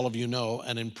 as all of you know,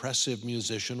 an impressive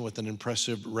musician with an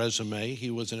impressive resume.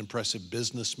 He was an impressive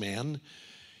businessman.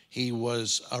 He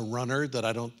was a runner that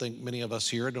I don't think any of us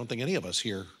here,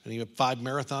 and he had 5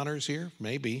 marathoners here,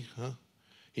 maybe, huh?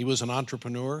 He was an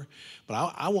entrepreneur.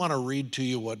 But I want to read to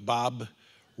you what Bob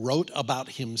wrote about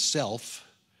himself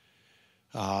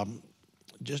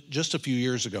just a few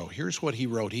years ago. Here's what he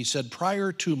wrote. He said,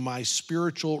 prior to my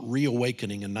spiritual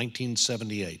reawakening in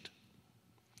 1978,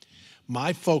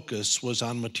 my focus was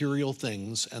on material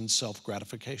things and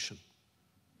self-gratification.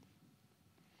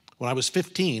 When I was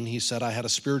 15, he said, I had a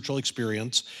spiritual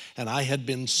experience, and I had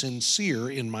been sincere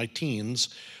in my teens,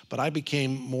 but I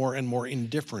became more and more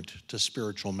indifferent to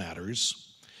spiritual matters.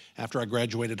 After I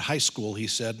graduated high school, he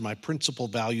said, my principal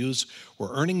values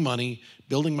were earning money,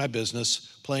 building my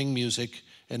business, playing music,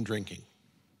 and drinking.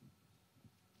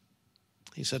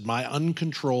 He said, my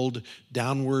uncontrolled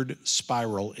downward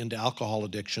spiral into alcohol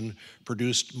addiction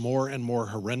produced more and more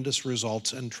horrendous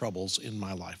results and troubles in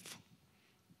my life,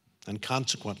 and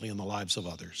consequently in the lives of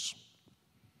others.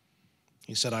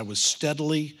 He said, I was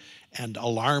steadily and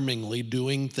alarmingly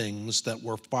doing things that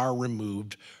were far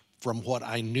removed from what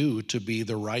I knew to be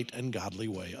the right and godly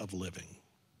way of living.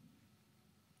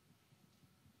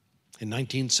 In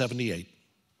 1978,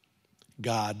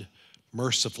 God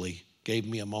mercifully gave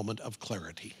me a moment of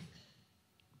clarity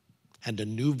and a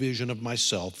new vision of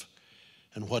myself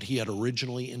and what he had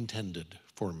originally intended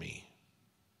for me.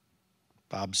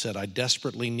 Bob said, I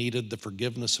desperately needed the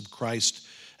forgiveness of Christ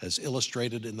as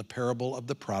illustrated in the parable of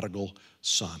the prodigal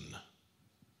son.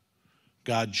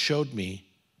 God showed me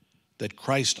that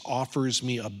Christ offers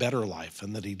me a better life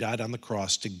and that he died on the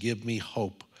cross to give me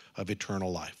hope of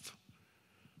eternal life.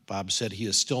 Bob said, he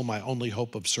is still my only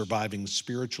hope of surviving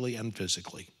spiritually and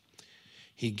physically.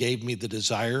 He gave me the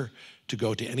desire to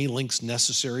go to any lengths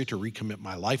necessary to recommit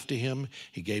my life to him.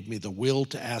 He gave me the will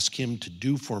to ask him to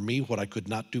do for me what I could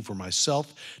not do for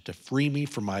myself, to free me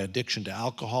from my addiction to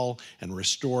alcohol and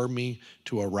restore me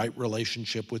to a right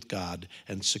relationship with God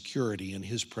and security in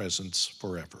his presence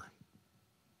forever.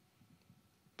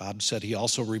 Bob said he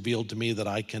also revealed to me that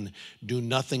I can do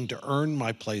nothing to earn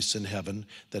my place in heaven,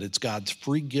 that it's God's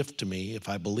free gift to me if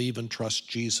I believe and trust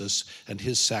Jesus and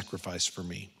his sacrifice for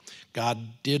me. God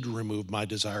did remove my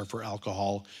desire for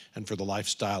alcohol and for the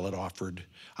lifestyle it offered.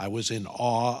 I was in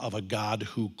awe of a God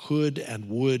who could and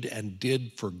would and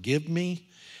did forgive me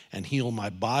and heal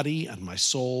my body and my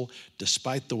soul,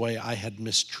 despite the way I had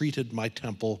mistreated my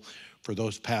temple for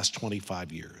those past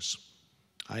 25 years.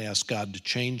 I asked God to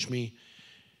change me,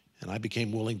 and I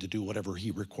became willing to do whatever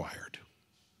he required.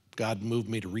 God moved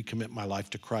me to recommit my life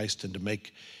to Christ and to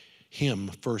make him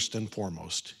first and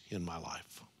foremost in my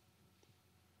life.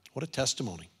 What a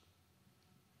testimony.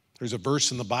 There's a verse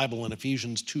in the Bible in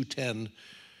Ephesians 2:10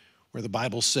 where the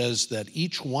Bible says that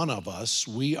each one of us,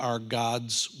 we are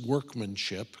God's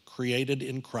workmanship, created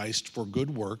in Christ for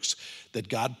good works that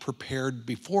God prepared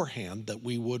beforehand that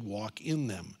we would walk in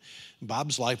them.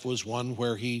 Bob's life was one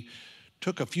where he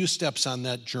took a few steps on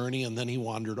that journey and then he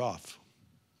wandered off.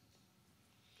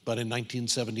 But in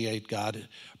 1978, God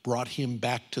brought him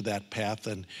back to that path,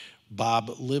 and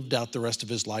Bob lived out the rest of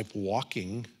his life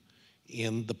walking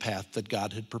in the path that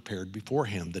God had prepared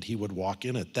beforehand, that he would walk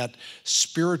in it. That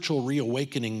spiritual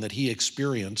reawakening that he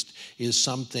experienced is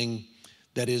something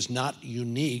that is not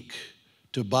unique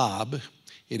to Bob.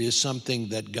 It is something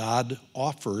that God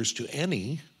offers to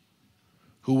any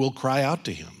who will cry out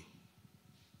to him.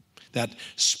 That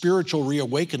spiritual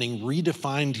reawakening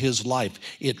redefined his life.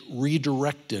 It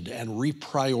redirected and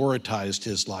reprioritized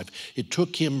his life. It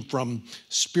took him from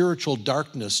spiritual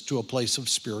darkness to a place of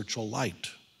spiritual light.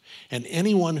 And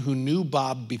anyone who knew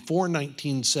Bob before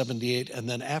 1978 and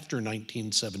then after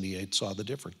 1978 saw the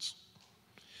difference.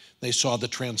 They saw the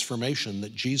transformation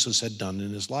that Jesus had done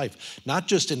in his life. Not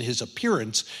just in his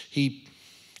appearance. He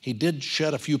did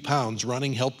shed a few pounds.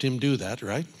 Running helped him do that,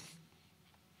 right?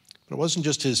 But it wasn't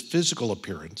just his physical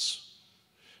appearance,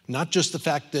 not just the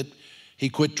fact that he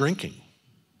quit drinking,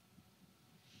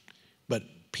 but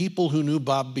people who knew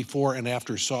Bob before and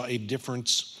after saw a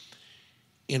difference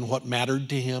in what mattered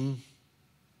to him,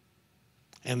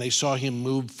 and they saw him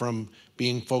move from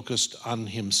being focused on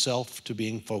himself to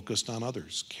being focused on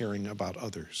others, caring about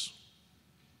others.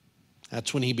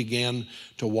 That's when he began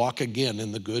to walk again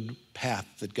in the good path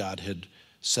that God had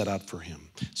set out for him.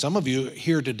 Some of you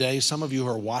here today, some of you who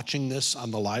are watching this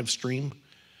on the live stream,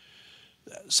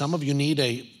 some of you need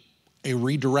a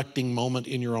redirecting moment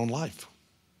in your own life.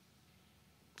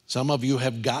 Some of you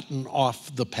have gotten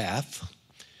off the path.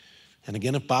 And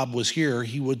again, if Bob was here,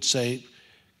 he would say,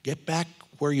 get back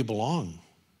where you belong.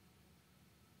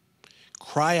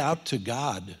 Cry out to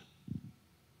God.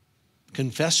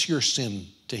 Confess your sin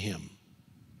to him.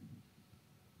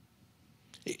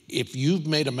 If you've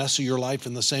made a mess of your life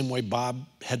in the same way Bob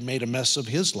had made a mess of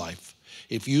his life,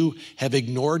 if you have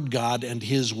ignored God and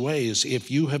his ways,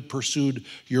 if you have pursued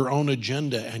your own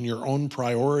agenda and your own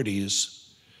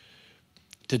priorities,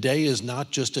 today is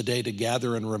not just a day to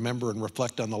gather and remember and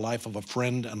reflect on the life of a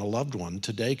friend and a loved one.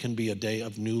 Today can be a day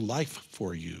of new life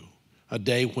for you, a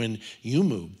day when you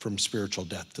move from spiritual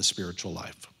death to spiritual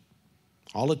life.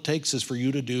 All it takes is for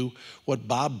you to do what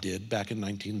Bob did back in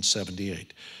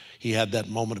 1978. He had that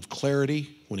moment of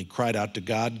clarity when he cried out to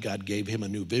God. God gave him a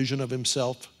new vision of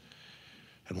himself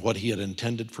and what he had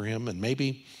intended for him. And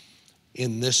maybe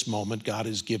in this moment, God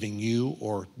is giving you,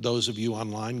 or those of you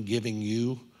online, giving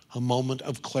you a moment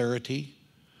of clarity,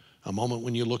 a moment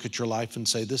when you look at your life and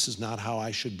say, this is not how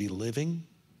I should be living.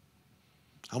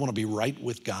 I want to be right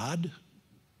with God.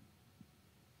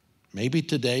 Maybe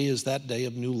today is that day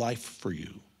of new life for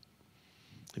you.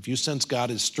 If you sense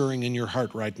God is stirring in your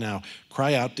heart right now,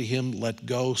 cry out to him, let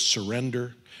go,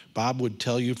 surrender. Bob would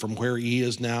tell you from where he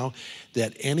is now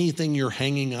that anything you're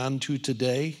hanging on to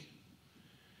today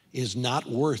is not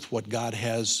worth what God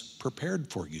has prepared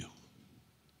for you.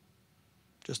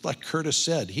 Just like Curtis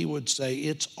said, he would say,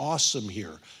 it's awesome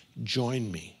here, join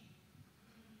me.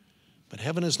 But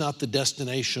heaven is not the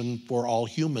destination for all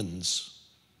humans.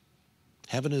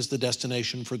 Heaven is the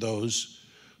destination for those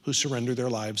who surrender their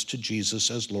lives to Jesus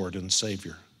as Lord and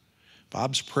Savior.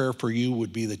 Bob's prayer for you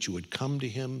would be that you would come to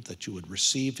him, that you would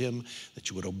receive him, that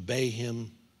you would obey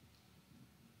him,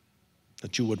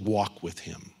 that you would walk with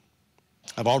him.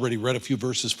 I've already read a few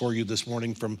verses for you this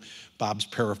morning from Bob's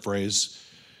paraphrase.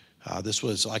 This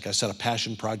was, like I said, a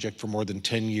passion project for more than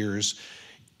 10 years.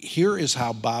 Here is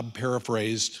how Bob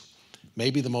paraphrased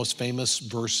maybe the most famous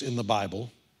verse in the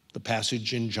Bible, the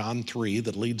passage in John 3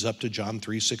 that leads up to John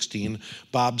 3:16.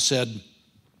 Bob said,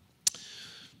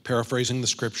 paraphrasing the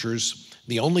scriptures,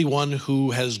 the only one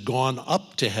who has gone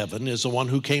up to heaven is the one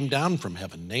who came down from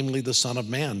heaven, namely the Son of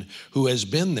Man, who has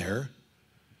been there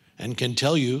and can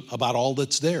tell you about all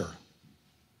that's there.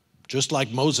 Just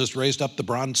like Moses raised up the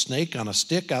bronze snake on a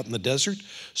stick out in the desert,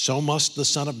 so must the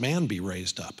Son of Man be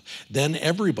raised up. Then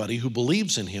everybody who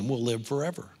believes in him will live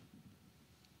forever.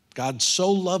 God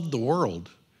so loved the world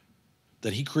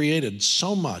that he created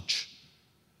so much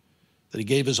that he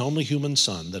gave his only human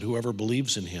son, that whoever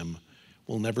believes in him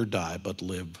will never die but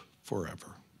live forever.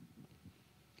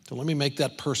 So let me make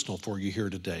that personal for you here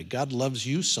today. God loves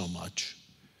you so much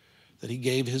that he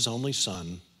gave his only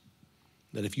son,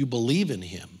 that if you believe in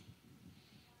him,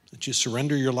 that you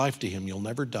surrender your life to him, you'll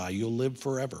never die, you'll live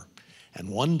forever. And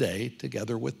one day,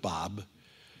 together with Bob,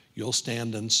 you'll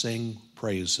stand and sing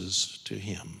praises to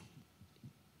him.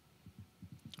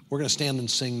 We're going to stand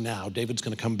and sing now. David's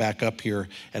going to come back up here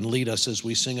and lead us as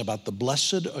we sing about the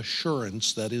blessed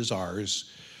assurance that is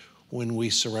ours when we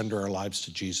surrender our lives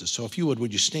to Jesus. So if you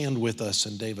would you stand with us?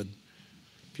 And David,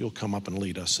 if you'll come up and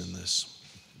lead us in this.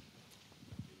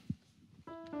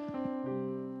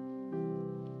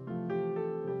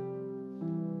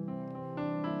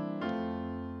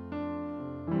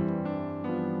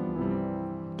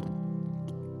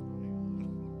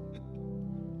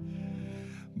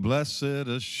 Blessed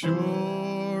assurance,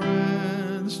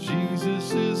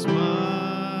 Jesus is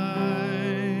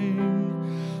mine.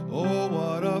 Oh,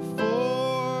 what a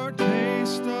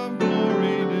foretaste of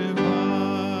glory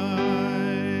divine.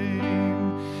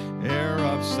 Heir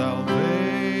of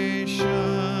salvation,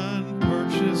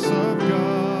 purchase of God.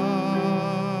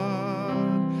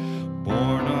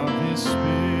 Born of his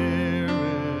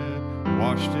Spirit,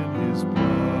 washed in his blood.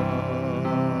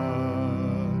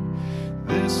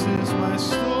 This is my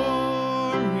story.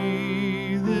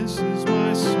 This is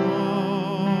my song,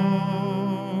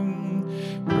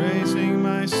 praising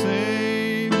my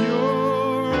Savior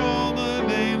all the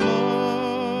day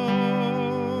long.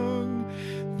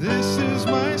 This is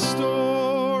my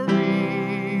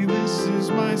story, this is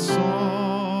my song,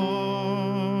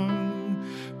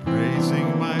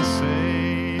 praising my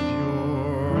Savior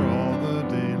all the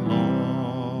day long.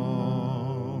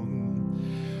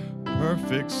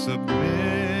 Perfect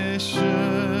submission,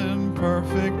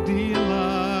 perfect delight,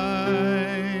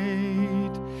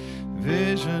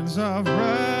 visions of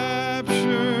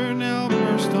rapture now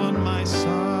burst on my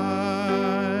sight.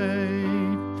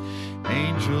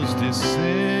 Angels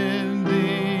descending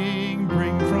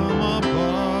bring from above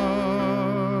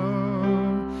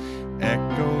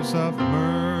echoes of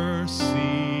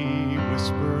mercy,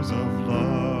 whispers of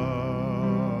love.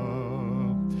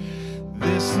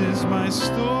 This is my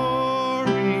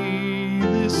story,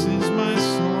 this is my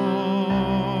song,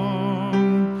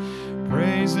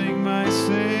 praising my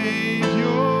Savior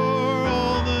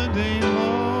all the day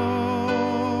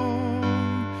long.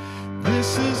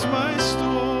 This is my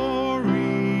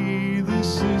story,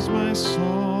 this is my song,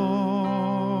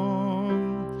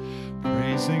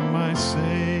 praising my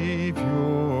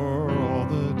Savior all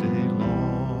the day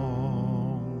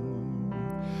long.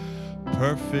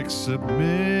 Perfect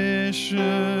submission,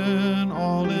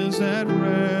 all is at rest.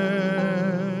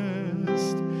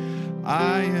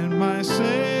 I and my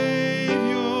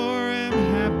Savior am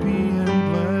happy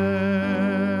and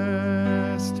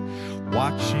blessed,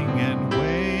 watching and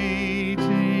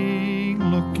waiting,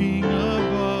 looking above,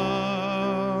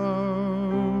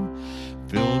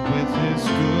 filled with his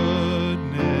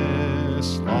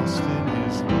goodness, lost in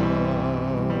his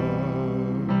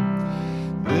love.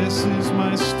 This is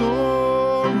my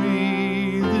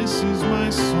story, this is my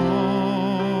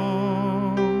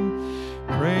song,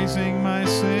 praising my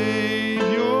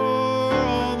Savior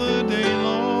all the day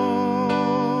long.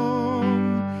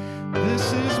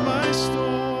 This is my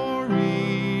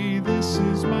story, this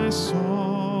is my song,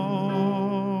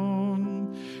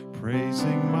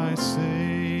 praising my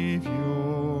Savior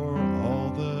all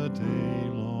the day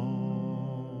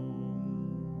long.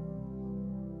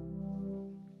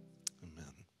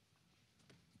 Amen.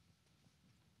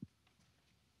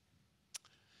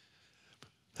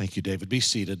 Thank you, David. Be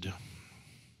seated. I'm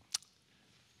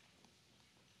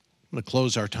going to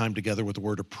close our time together with a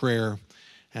word of prayer.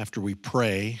 After we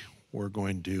pray, we're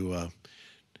going to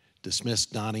dismiss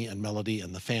Donnie and Melody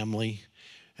and the family.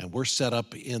 And we're set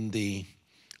up in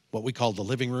what we call the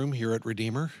living room here at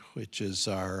Redeemer, which is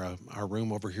our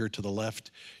room over here to the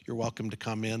left. You're welcome to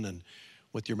come in, and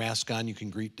with your mask on, you can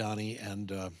greet Donnie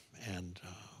and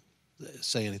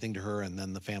say anything to her, and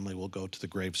then the family will go to the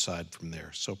graveside from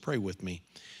there. So pray with me.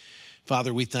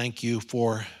 Father, we thank you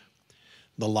for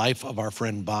the life of our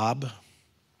friend Bob.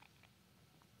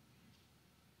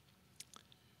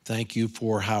 Thank you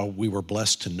for how we were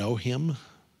blessed to know him,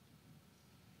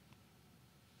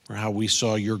 for how we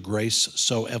saw your grace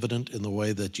so evident in the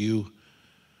way that you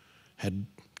had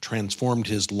transformed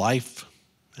his life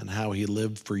and how he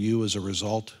lived for you as a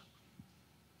result.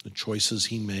 the choices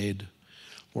he made.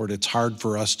 Lord, it's hard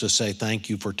for us to say thank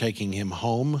you for taking him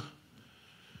home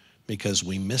because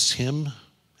we miss him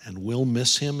and will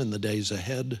miss him in the days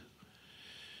ahead.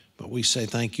 But we say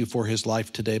thank you for his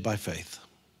life today by faith.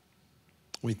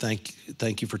 We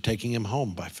thank you for taking him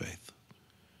home by faith.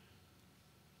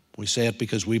 We say it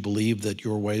because we believe that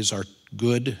your ways are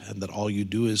good and that all you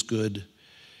do is good,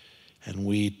 and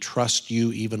we trust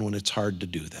you even when it's hard to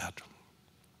do that.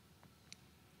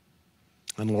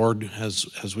 And Lord,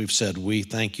 as we've said, we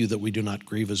thank you that we do not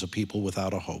grieve as a people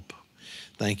without a hope.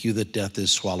 Thank you that death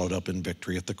is swallowed up in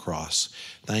victory at the cross.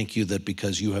 Thank you that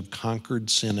because you have conquered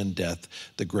sin and death,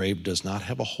 the grave does not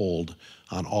have a hold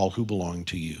on all who belong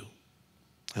to you.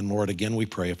 And Lord, again, we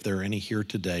pray if there are any here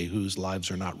today whose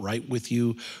lives are not right with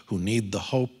you, who need the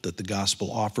hope that the gospel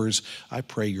offers, I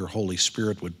pray your Holy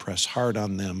Spirit would press hard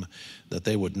on them, that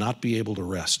they would not be able to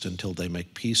rest until they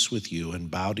make peace with you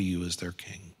and bow to you as their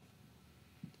King.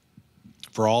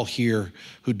 For all here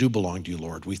who do belong to you,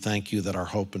 Lord, we thank you that our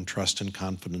hope and trust and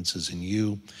confidence is in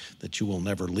you, that you will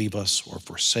never leave us or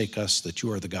forsake us, that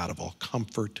you are the God of all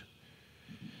comfort.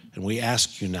 And we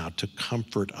ask you now to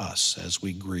comfort us as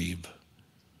we grieve.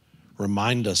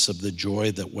 Remind us of the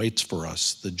joy that waits for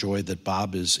us, the joy that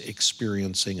Bob is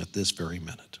experiencing at this very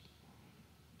minute.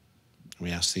 We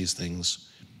ask these things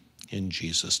in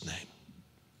Jesus' name.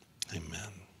 Amen.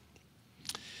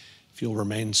 If you'll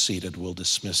remain seated, we'll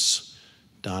dismiss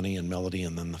Donnie and Melody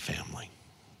and then the family.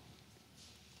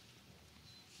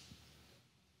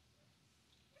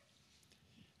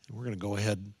 And we're going to go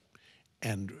ahead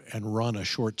and run a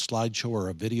short slideshow or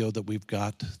a video that we've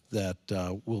got that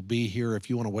will be here.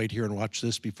 If you want to wait here and watch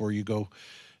this before you go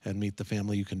and meet the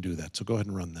family, you can do that. So go ahead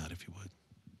and run that if you would.